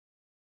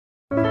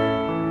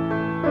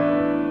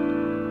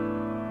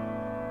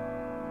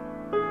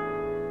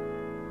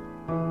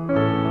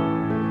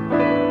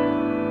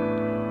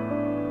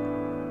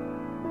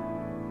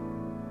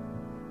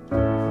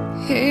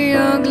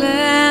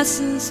glass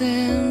is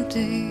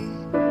empty.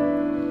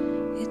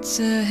 It's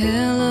a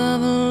hell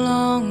of a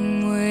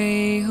long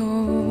way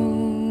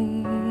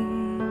home.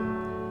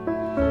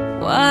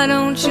 Why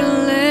don't you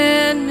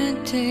let me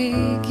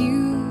take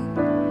you?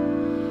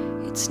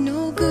 It's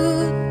no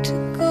good to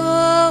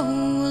go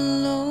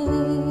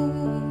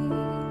alone.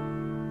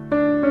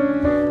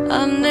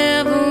 I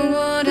never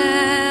would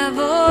have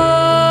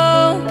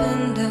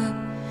opened up,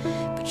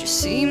 but you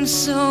seem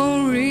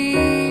so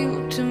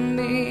real to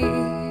me.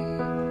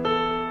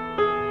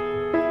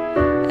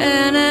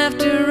 And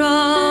after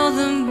all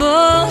the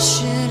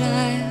bullshit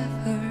I have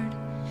heard,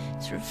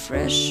 it's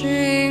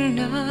refreshing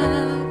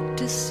not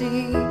to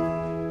see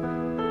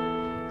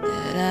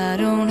that I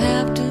don't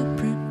have to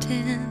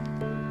pretend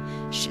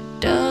she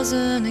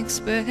doesn't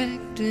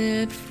expect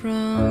it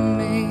from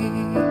me.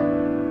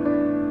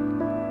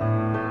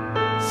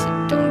 So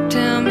don't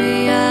tell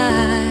me I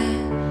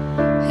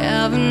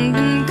haven't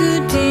been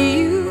good to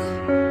you.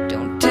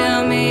 Don't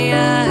tell me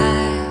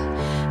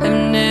I've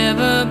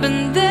never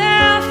been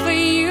there for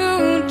you.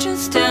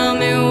 Just tell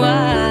me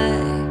why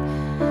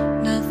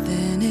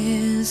nothing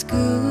is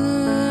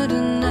good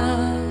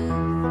enough.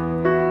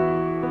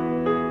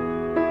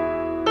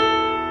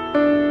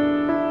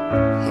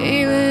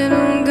 Hey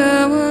little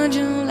girl, would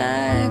you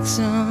like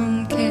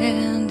some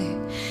candy?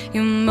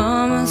 Your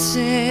mama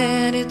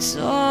said it's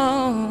okay.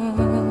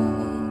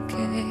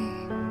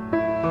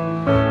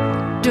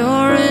 The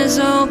door is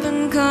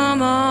open,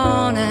 come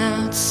on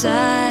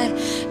outside.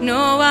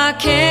 No, I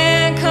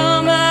can't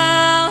come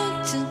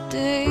out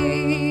today.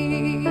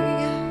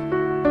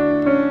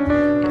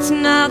 It's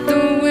not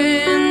the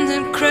wind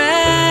that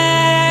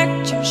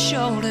cracked your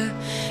shoulder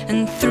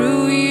and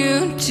threw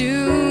you to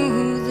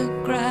the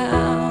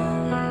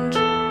ground.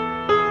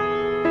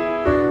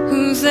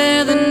 Who's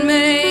there that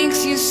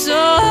makes you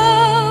so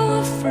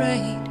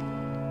afraid?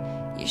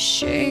 You're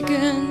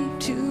shaken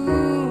to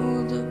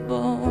the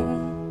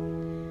bone.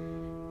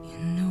 You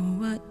know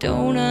I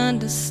don't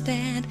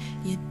understand.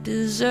 You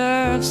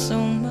deserve so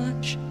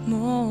much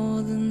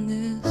more than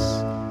this.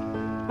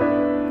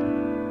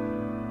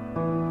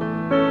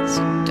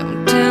 So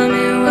don't tell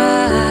me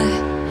why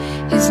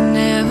he's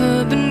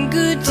never been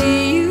good to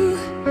you.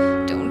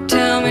 Don't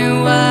tell me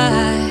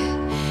why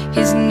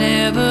he's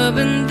never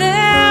been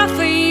there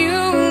for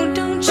you.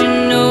 Don't you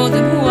know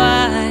that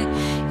why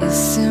is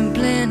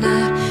simply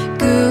not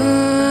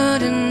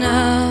good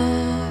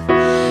enough?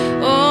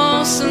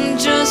 Oh, so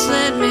just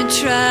let me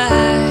try,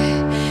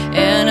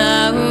 and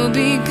I will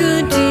be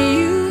good to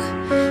you.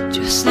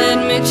 Just let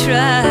me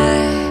try,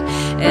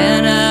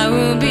 and I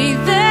will be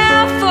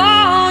there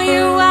for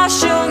you. I'll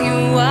show you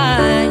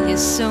why you're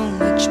so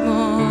much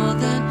more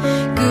than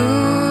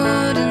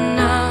good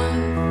enough.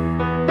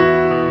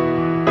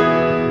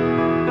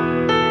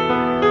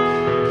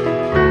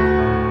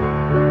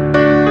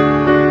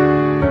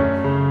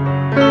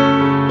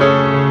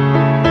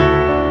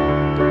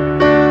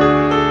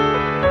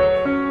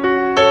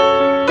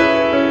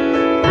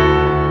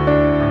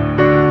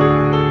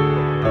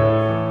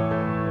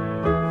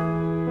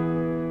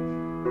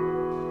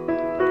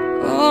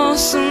 Oh,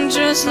 so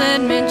just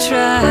let me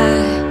try,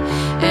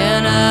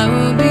 and I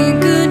will be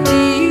good to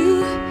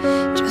you.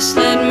 Just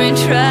let me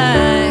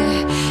try.